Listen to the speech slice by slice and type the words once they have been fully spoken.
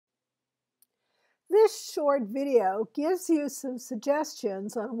This short video gives you some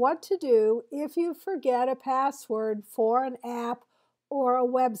suggestions on what to do if you forget a password for an app or a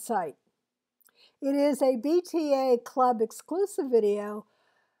website. It is a BTA Club exclusive video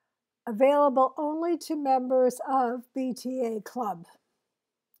available only to members of BTA Club.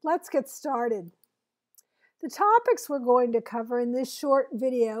 Let's get started. The topics we're going to cover in this short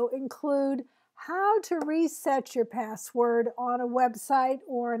video include how to reset your password on a website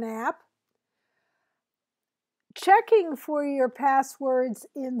or an app, checking for your passwords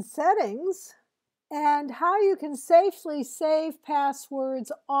in settings, and how you can safely save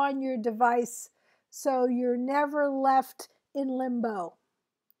passwords on your device so you're never left in limbo.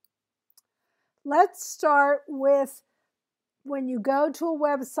 Let's start with when you go to a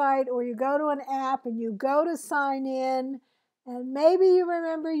website or you go to an app and you go to sign in, and maybe you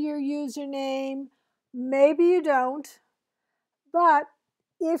remember your username, maybe you don't, but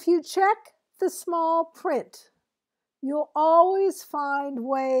if you check the small print, you'll always find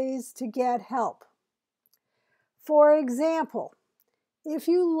ways to get help. For example, if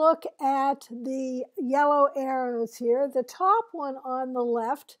you look at the yellow arrows here, the top one on the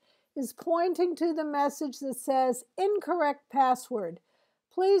left is pointing to the message that says incorrect password.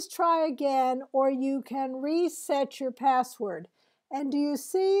 Please try again, or you can reset your password. And do you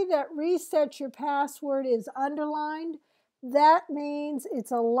see that reset your password is underlined? That means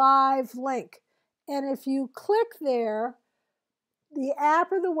it's a live link. And if you click there, the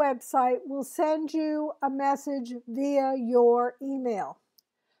app or the website will send you a message via your email.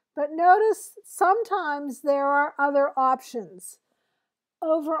 But notice sometimes there are other options.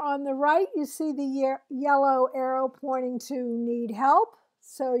 Over on the right, you see the yellow arrow pointing to need help.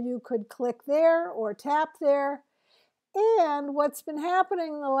 So you could click there or tap there. And what's been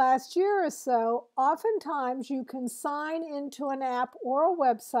happening the last year or so, oftentimes you can sign into an app or a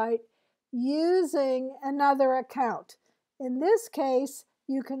website using another account. In this case,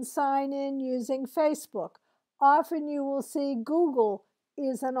 you can sign in using Facebook. Often you will see Google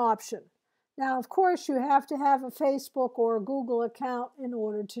is an option. Now, of course, you have to have a Facebook or a Google account in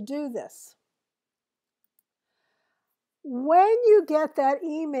order to do this. When you get that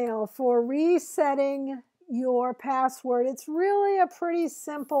email for resetting your password, it's really a pretty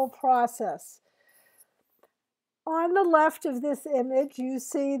simple process. On the left of this image, you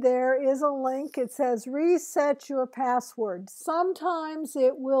see there is a link. It says reset your password. Sometimes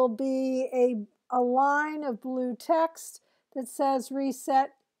it will be a line of blue text that says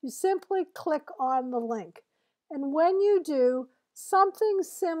reset. You simply click on the link. And when you do, something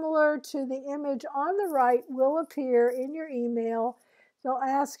similar to the image on the right will appear in your email. They'll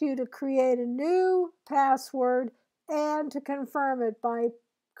ask you to create a new password and to confirm it by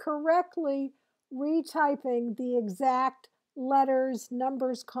correctly retyping the exact letters,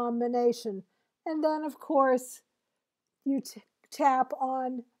 numbers combination. And then, of course, you tap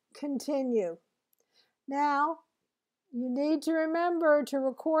on continue. Now, you need to remember to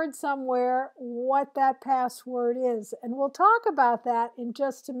record somewhere what that password is, and we'll talk about that in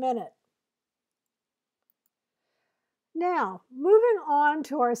just a minute. Now, moving on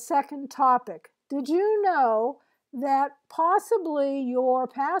to our second topic. Did you know that possibly your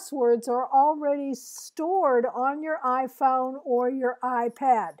passwords are already stored on your iPhone or your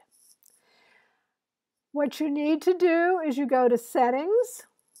iPad? What you need to do is you go to Settings,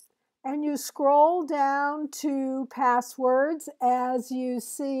 and you scroll down to passwords as you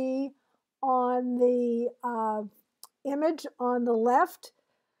see on the image on the left.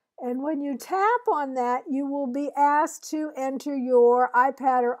 And when you tap on that, you will be asked to enter your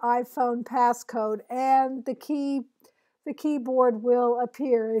iPad or iPhone passcode, and the keyboard will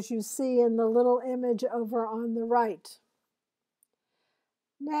appear as you see in the little image over on the right.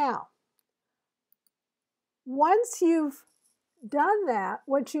 Now, once you've done that,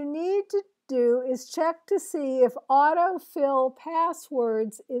 what you need to do is check to see if autofill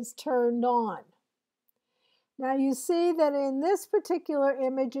passwords is turned on. Now you see that in this particular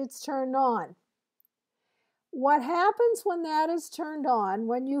image it's turned on. What happens when that is turned on,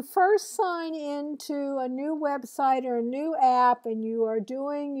 when you first sign into a new website or a new app and you are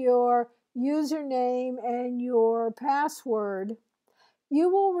doing your username and your password, you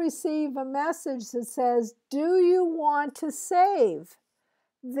will receive a message that says, do you want to save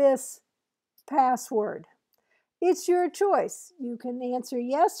this password? It's your choice. You can answer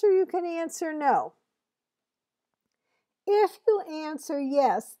yes or you can answer no. If you answer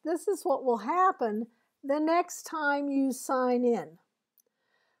yes, this is what will happen the next time you sign in.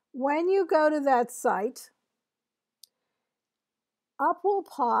 When you go to that site, up will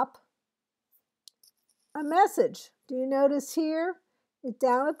pop a message. Do you notice here?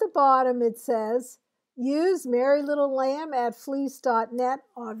 Down at the bottom it says, use marylittlelamb@fleece.net.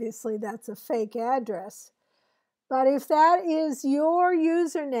 Obviously, that's a fake address. But if that is your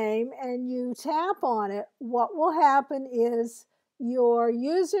username and you tap on it, what will happen is your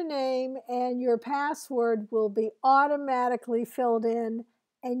username and your password will be automatically filled in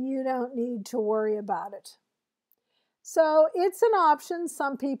and you don't need to worry about it. So it's an option.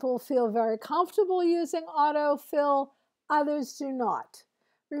 Some people feel very comfortable using autofill, others do not.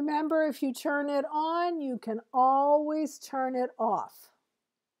 Remember, if you turn it on, you can always turn it off.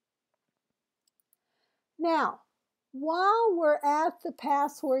 Now, while we're at the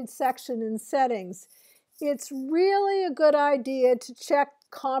password section in settings, it's really a good idea to check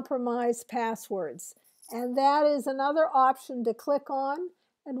compromised passwords. And that is another option to click on.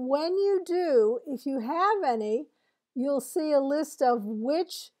 And when you do, if you have any, you'll see a list of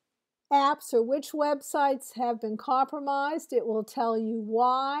which apps or which websites have been compromised. It will tell you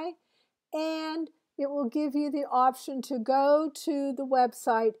why, and it will give you the option to go to the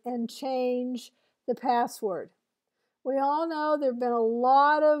website and change the password. We all know there have been a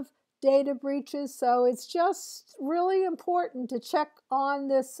lot of data breaches, so it's just really important to check on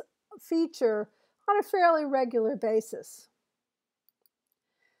this feature on a fairly regular basis.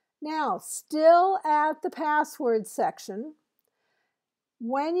 Now, still at the password section,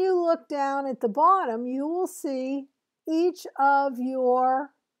 when you look down at the bottom, you will see each of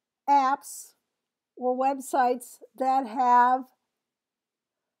your apps or websites that have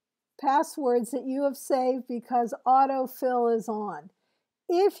passwords that you have saved because autofill is on.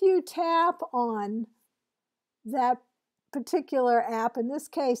 If you tap on that particular app, in this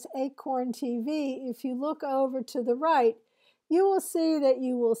case Acorn TV, if you look over to the right, you will see that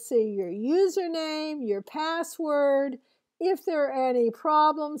you will see your username, your password, if there are any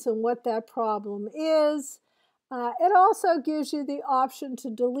problems and what that problem is. It also gives you the option to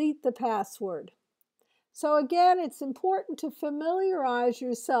delete the password. So again, it's important to familiarize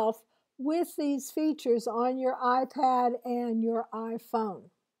yourself with these features on your iPad and your iPhone.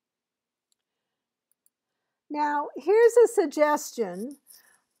 Now, here's a suggestion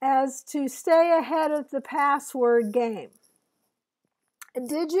as to stay ahead of the password game.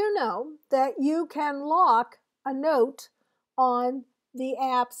 Did you know that you can lock a note on the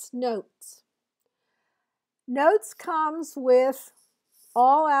app's notes? Notes comes with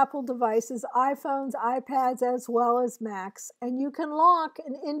all Apple devices, iPhones, iPads, as well as Macs, and you can lock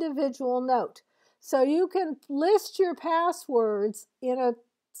an individual note. So you can list your passwords in a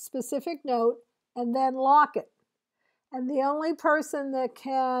specific note and then lock it. And the only person that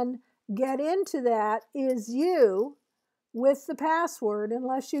can get into that is you with the password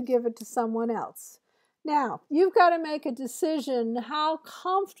unless you give it to someone else. Now, you've got to make a decision how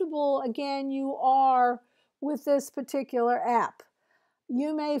comfortable, again, you are with this particular app.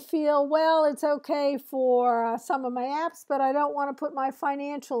 You may feel, well, it's okay for some of my apps, but I don't want to put my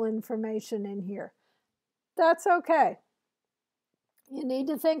financial information in here. That's okay. You need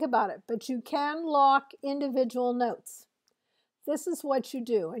to think about it, but you can lock individual notes. This is what you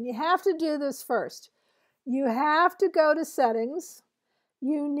do, and you have to do this first. You have to go to settings.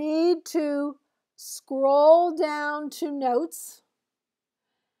 You need to scroll down to notes.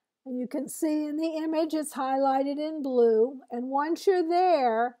 And you can see in the image it's highlighted in blue. And once you're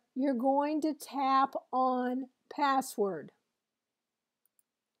there, you're going to tap on password.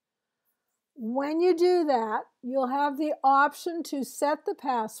 When you do that, you'll have the option to set the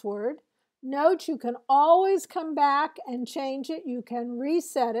password. Note you can always come back and change it. You can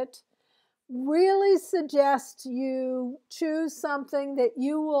reset it. Really suggest you choose something that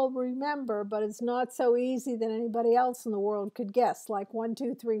you will remember, but it's not so easy that anybody else in the world could guess, like 1,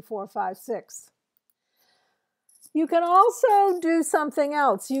 2, 3, 4, 5, 6. You can also do something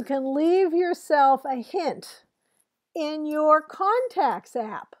else. You can leave yourself a hint in your Contacts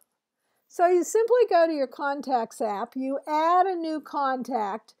app. So you simply go to your Contacts app, you add a new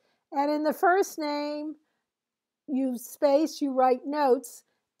contact, and in the first name, you write notes,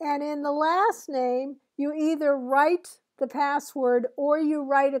 and in the last name, you either write the password or you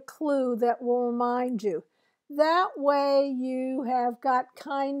write a clue that will remind you. That way you have got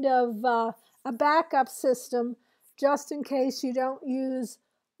kind of a backup system just in case you don't use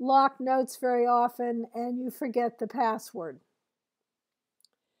locked notes very often and you forget the password.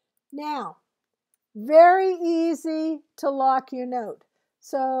 Now, very easy to lock your note.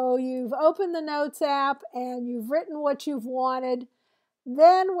 So you've opened the Notes app and you've written what you've wanted.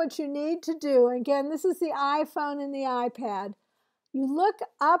 Then what you need to do, again, this is the iPhone and the iPad. You look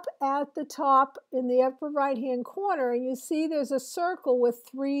up at the top in the upper right-hand corner and you see there's a circle with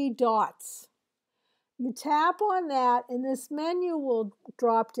 3 dots. You tap on that and this menu will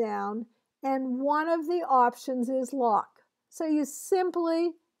drop down and one of the options is lock. So you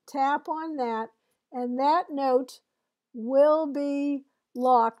simply tap on that, and that note will be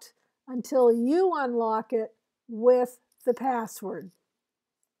locked until you unlock it with the password.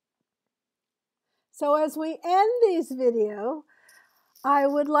 So as we end this video, I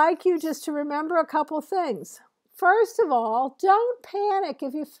would like you just to remember a couple things. First of all, don't panic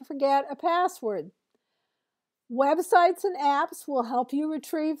if you forget a password. Websites and apps will help you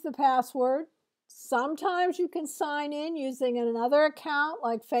retrieve the password. Sometimes you can sign in using another account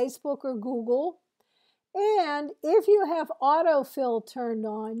like Facebook or Google. And if you have autofill turned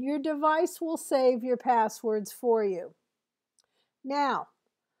on, your device will save your passwords for you. Now,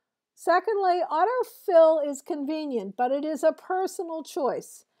 secondly, autofill is convenient, but it is a personal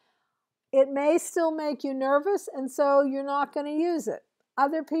choice. It may still make you nervous, and so you're not going to use it.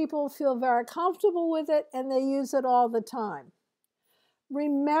 Other people feel very comfortable with it, and they use it all the time.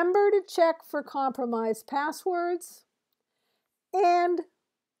 Remember to check for compromised passwords. And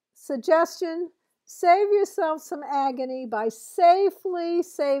suggestion, save yourself some agony by safely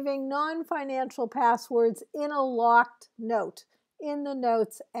saving non-financial passwords in a locked note in the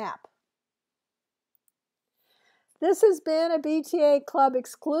Notes app. This has been a BTA Club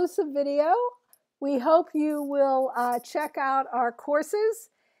exclusive video. We hope you will check out our courses,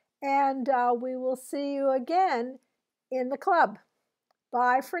 and we will see you again in the club.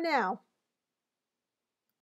 Bye for now.